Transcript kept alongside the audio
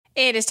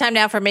It is time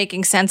now for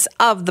Making Sense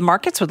of the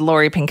Markets with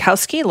Lori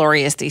Pinkowski.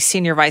 Lori is the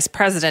Senior Vice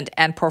President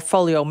and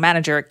Portfolio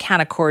Manager at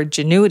Canaccord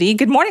Genuity.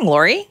 Good morning,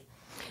 Lori.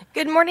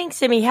 Good morning,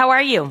 Simi. How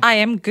are you? I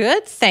am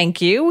good,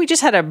 thank you. We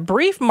just had a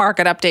brief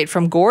market update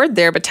from Gord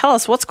there, but tell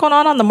us what's going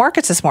on the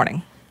markets this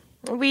morning.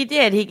 We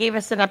did. He gave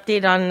us an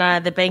update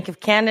on the Bank of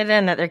Canada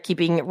and that they're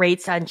keeping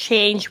rates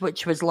unchanged,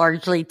 which was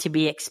largely to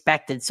be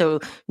expected.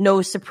 So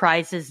no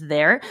surprises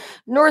there.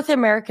 North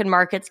American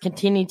markets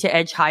continue to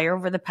edge higher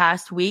over the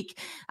past week,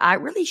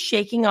 really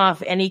shaking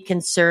off any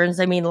concerns.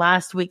 I mean,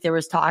 last week there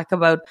was talk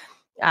about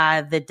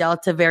the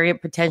Delta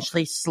variant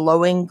potentially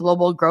slowing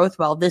global growth.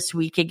 Well, this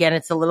week, again,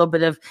 it's a little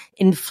bit of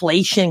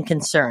inflation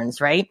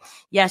concerns, right?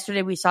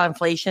 Yesterday, we saw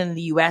inflation in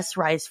the U.S.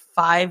 rise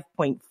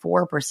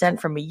 5.4%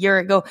 from a year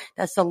ago.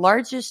 That's the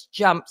largest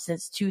jump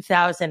since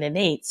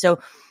 2008. So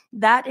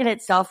that in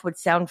itself would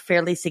sound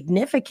fairly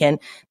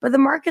significant, but the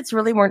markets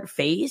really weren't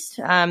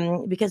phased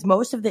because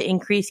most of the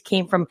increase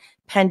came from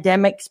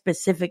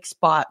pandemic-specific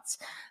spots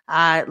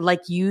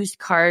like used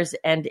cars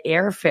and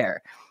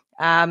airfare.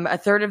 A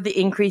third of the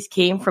increase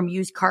came from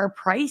used car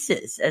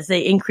prices as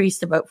they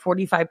increased about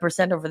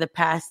 45% over the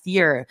past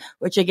year,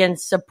 which again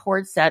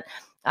supports that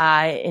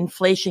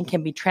inflation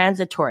can be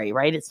transitory,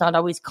 right? It's not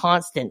always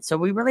constant. So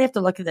we really have to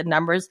look at the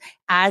numbers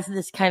as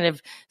this kind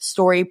of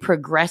story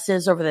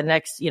progresses over the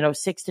next,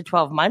 6 to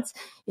 12 months.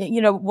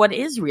 What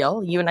is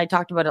real, you and I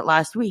talked about it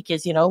last week,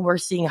 is, we're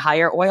seeing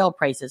higher oil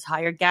prices,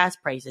 higher gas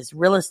prices,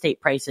 real estate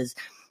prices,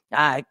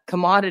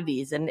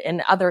 commodities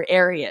and other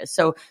areas.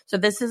 So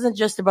this isn't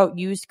just about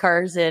used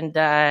cars and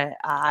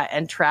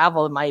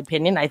travel, in my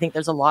opinion. I think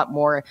there's a lot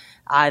more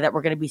that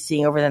we're going to be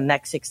seeing over the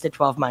next 6 to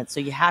 12 months.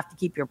 So you have to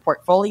keep your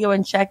portfolio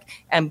in check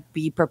and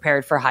be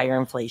prepared for higher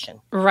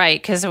inflation.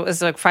 Right, because it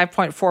was like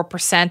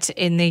 5.4%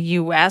 in the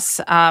U.S.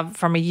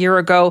 From a year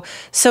ago.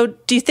 So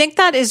do you think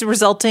that is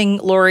resulting,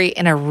 Lori,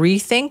 in a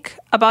rethink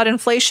about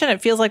inflation?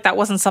 It feels like that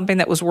wasn't something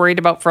that was worried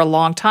about for a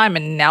long time,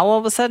 and now all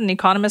of a sudden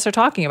economists are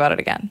talking about it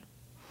again.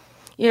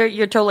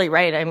 You're totally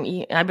right.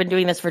 I've been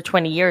doing this for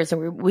 20 years,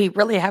 and we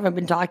really haven't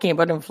been talking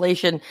about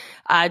inflation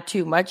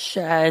too much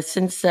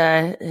since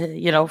for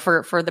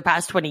the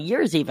past 20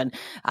 years even,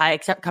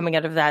 except coming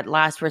out of that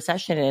last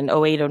recession in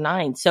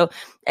 08-09. So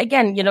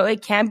again,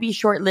 it can be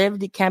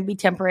short-lived. It can be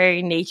temporary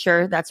in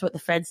nature. That's what the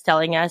Fed's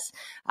telling us.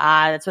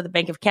 That's what the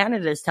Bank of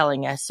Canada is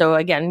telling us. So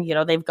again,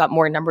 they've got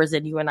more numbers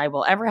than you and I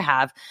will ever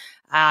have.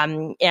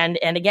 And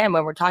again,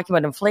 when we're talking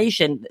about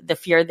inflation, the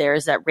fear there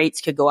is that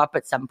rates could go up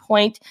at some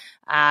point.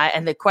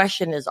 And the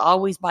question is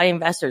always by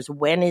investors,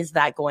 when is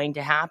that going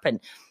to happen?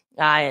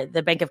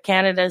 The Bank of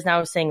Canada is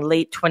now saying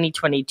late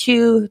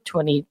 2022,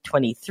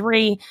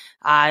 2023.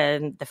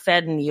 And the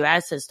Fed in the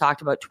U.S. has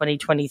talked about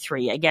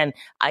 2023. Again,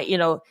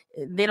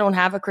 they don't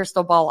have a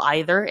crystal ball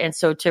either. And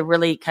so to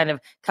really kind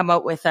of come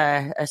out with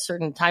a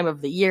certain time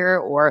of the year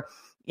or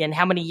in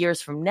how many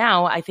years from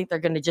now, I think they're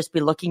going to just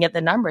be looking at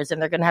the numbers,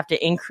 and they're going to have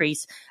to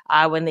increase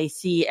when they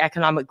see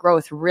economic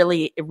growth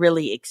really,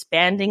 really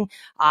expanding,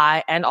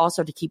 and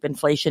also to keep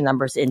inflation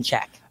numbers in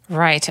check.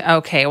 Right.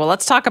 Okay. Well,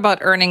 let's talk about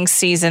earnings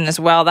season as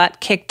well.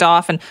 That kicked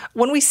off. And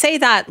when we say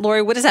that,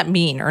 Lori, what does that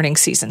mean, earnings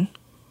season?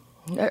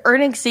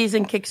 Earnings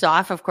season kicks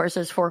off. Of course,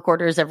 there's 4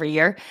 quarters every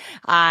year.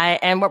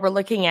 And what we're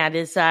looking at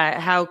is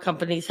how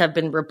companies have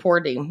been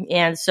reporting.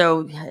 And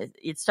so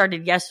it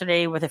started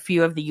yesterday with a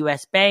few of the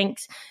U.S.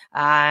 banks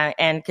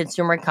and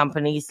consumer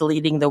companies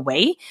leading the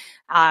way.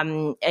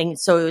 And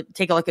so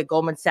take a look at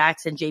Goldman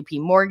Sachs and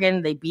JP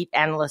Morgan. They beat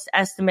analyst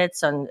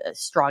estimates on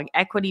strong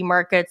equity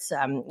markets.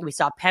 We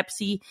saw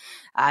Pepsi.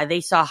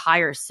 They saw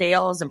higher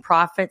sales and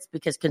profits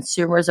because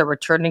consumers are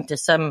returning to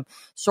some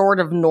sort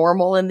of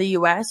normal in the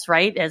U.S.,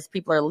 right? As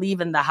people are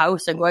leaving the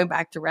house and going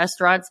back to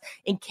restaurants.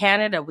 In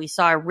Canada, we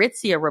saw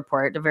Aritzia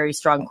report a very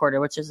strong quarter,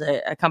 which is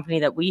a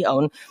company that we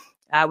own,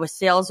 with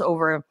sales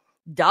over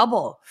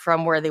double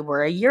from where they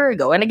were a year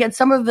ago. And again,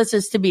 some of this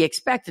is to be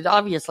expected.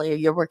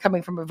 Obviously, we're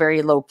coming from a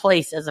very low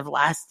place as of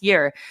last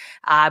year,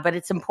 but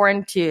it's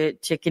important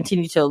to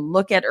continue to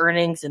look at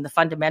earnings and the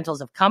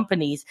fundamentals of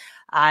companies,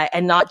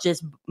 and not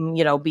just,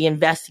 be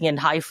investing in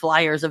high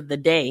flyers of the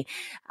day.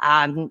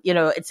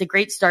 It's a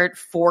great start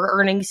for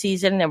earnings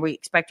season, and we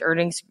expect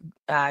earnings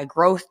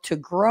growth to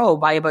grow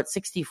by about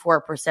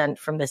 64%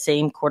 from the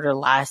same quarter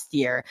last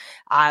year.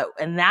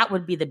 And that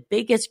would be the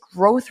biggest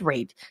growth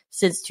rate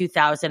since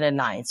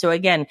 2009. So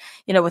again,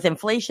 with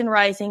inflation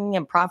rising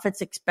and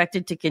profits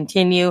expected to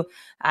continue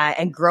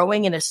and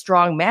growing in a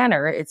strong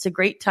manner, it's a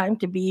great time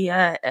to be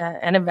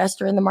an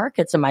investor in the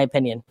markets, in my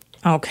opinion.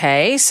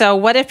 Okay. So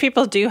what if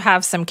people do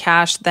have some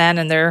cash then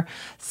and they're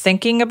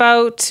thinking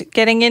about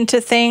getting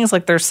into things,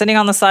 like they're sitting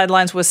on the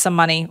sidelines with some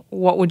money?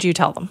 What would you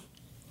tell them?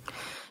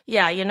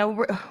 Yeah,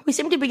 we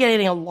seem to be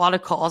getting a lot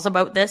of calls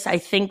about this. I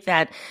think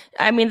that,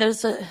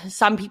 there's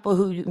some people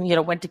who,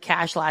 went to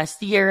cash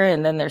last year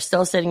and then they're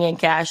still sitting in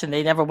cash and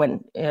they never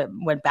went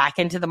back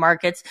into the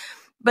markets.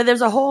 But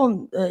there's a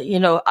whole,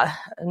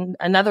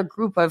 another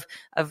group of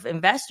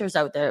investors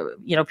out there,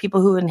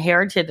 people who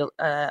inherited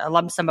a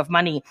lump sum of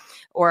money,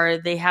 or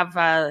they have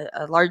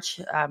a large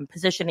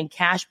position in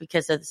cash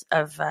because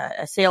of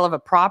a sale of a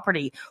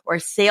property, or a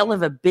sale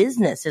of a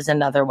business is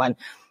another one.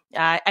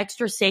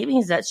 Extra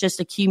savings that's just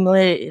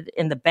accumulated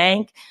in the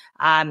bank.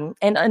 And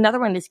another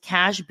one is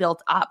cash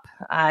built up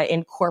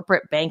in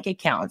corporate bank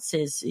accounts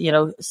is,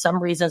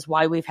 some reasons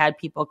why we've had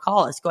people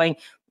call us going,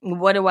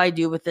 what do I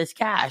do with this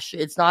cash?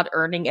 It's not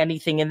earning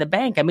anything in the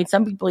bank. I mean,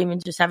 some people even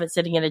just have it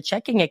sitting in a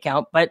checking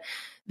account. But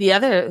the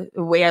other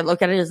way I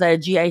look at it is that a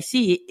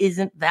GIC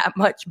isn't that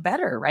much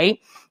better, right?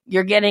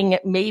 You're getting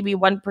maybe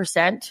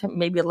 1%,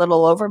 maybe a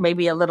little over,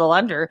 maybe a little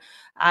under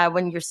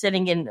when you're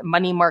sitting in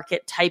money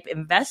market type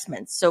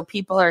investments. So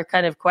people are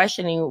kind of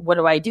questioning, what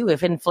do I do?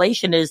 If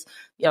inflation is,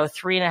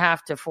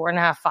 3.5 to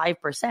 4.5,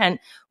 5%,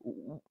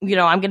 I'm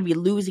going to be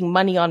losing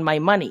money on my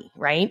money,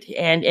 right?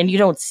 And you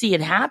don't see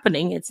it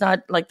happening. It's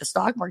not like the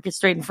stock market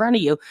straight in front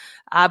of you,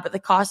 but the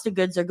cost of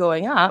goods are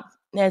going up.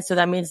 And so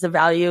that means the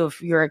value of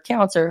your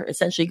accounts are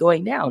essentially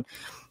going down.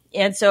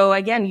 And so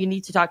again, you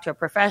need to talk to a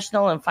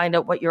professional and find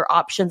out what your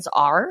options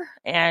are.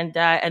 And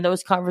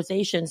those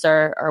conversations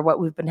are what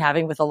we've been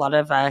having with a lot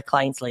of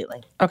clients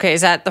lately. Okay.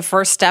 Is that the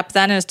first step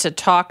then, is to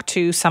talk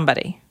to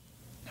somebody?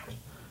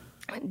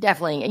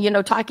 Definitely.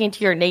 Talking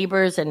to your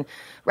neighbors and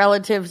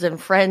relatives and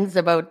friends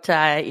about,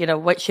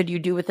 what should you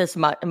do with this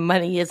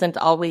money isn't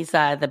always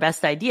the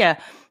best idea,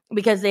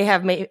 because they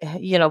have,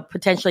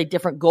 potentially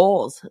different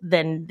goals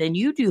than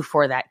you do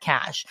for that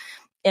cash.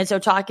 And so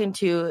talking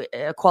to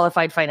a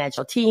qualified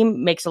financial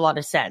team makes a lot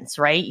of sense,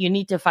 right? You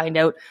need to find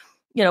out,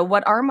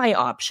 what are my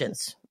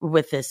options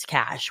with this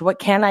cash? What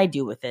can I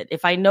do with it?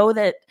 If I know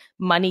that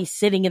money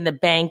sitting in the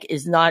bank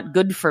is not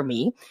good for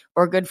me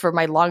or good for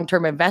my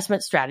long-term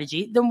investment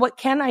strategy, then what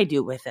can I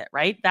do with it,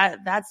 right?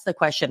 That's the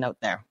question out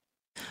there.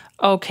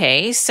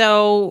 Okay.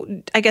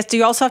 So I guess, do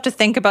you also have to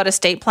think about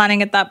estate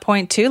planning at that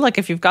point too? Like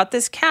if you've got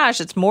this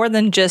cash, it's more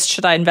than just,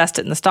 should I invest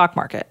it in the stock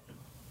market?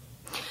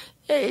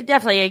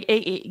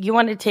 Definitely. You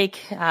want to take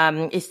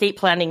estate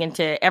planning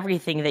into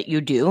everything that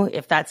you do,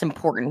 if that's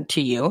important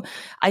to you.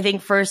 I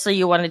think firstly,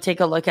 you want to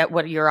take a look at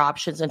what are your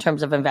options in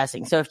terms of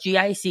investing. So if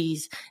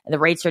GICs and the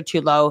rates are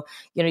too low,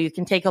 you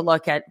can take a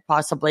look at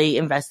possibly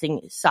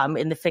investing some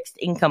in the fixed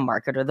income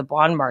market or the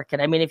bond market.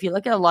 I mean, if you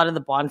look at a lot of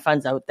the bond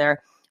funds out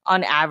there,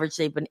 on average,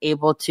 they've been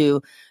able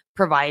to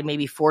provide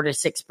maybe 4 to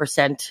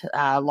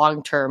 6%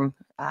 long-term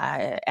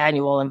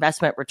annual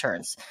investment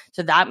returns.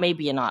 So that may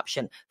be an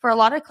option. For a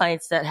lot of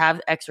clients that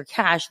have extra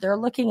cash, they're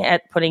looking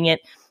at putting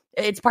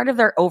it's part of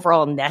their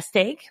overall nest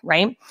egg,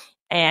 right?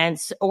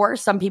 Or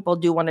some people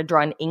do want to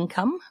draw an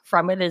income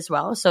from it as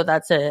well. So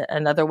that's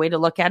another way to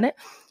look at it.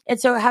 And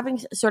so having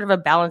sort of a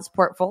balanced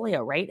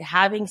portfolio, right?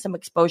 Having some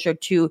exposure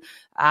to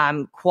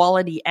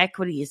quality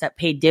equities that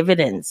pay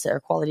dividends, or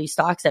quality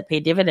stocks that pay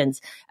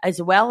dividends,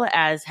 as well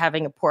as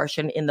having a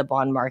portion in the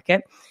bond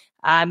market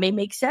may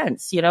make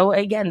sense.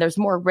 Again, there's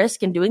more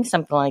risk in doing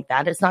something like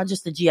that. It's not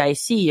just the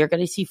GIC. You're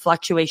going to see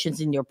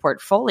fluctuations in your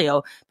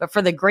portfolio, but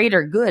for the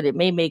greater good, it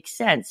may make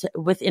sense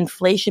with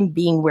inflation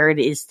being where it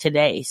is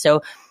today.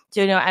 So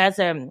as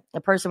a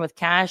person with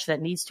cash that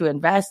needs to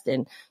invest,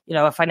 and,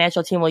 a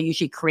financial team will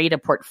usually create a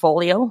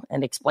portfolio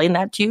and explain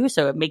that to you,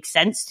 so it makes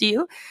sense to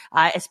you,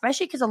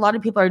 especially because a lot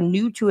of people are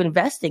new to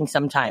investing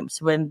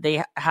sometimes when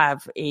they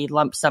have a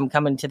lump sum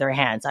come into their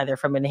hands, either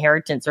from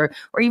inheritance or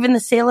even the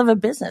sale of a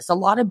business. A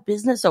lot of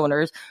business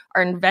owners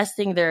are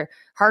investing their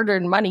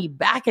hard-earned money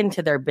back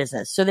into their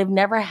business. So they've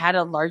never had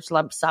a large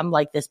lump sum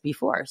like this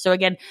before. So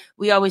again,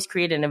 we always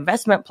create an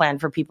investment plan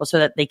for people so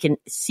that they can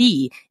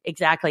see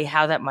exactly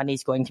how that money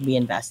is going to be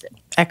invested.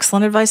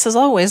 Excellent advice as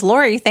always.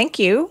 Lori, thank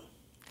you.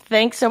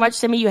 Thanks so much,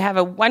 Simi. You have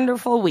a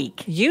wonderful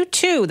week. You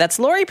too. That's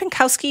Lori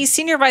Pinkowski,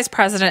 Senior Vice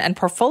President and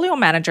Portfolio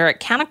Manager at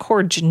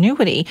Canaccord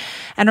Genuity.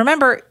 And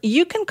remember,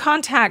 you can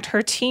contact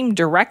her team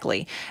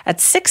directly at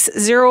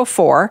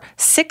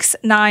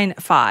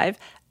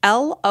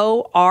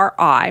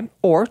 604-695-LORI,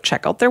 or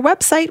check out their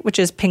website, which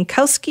is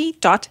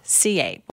pinkowski.ca.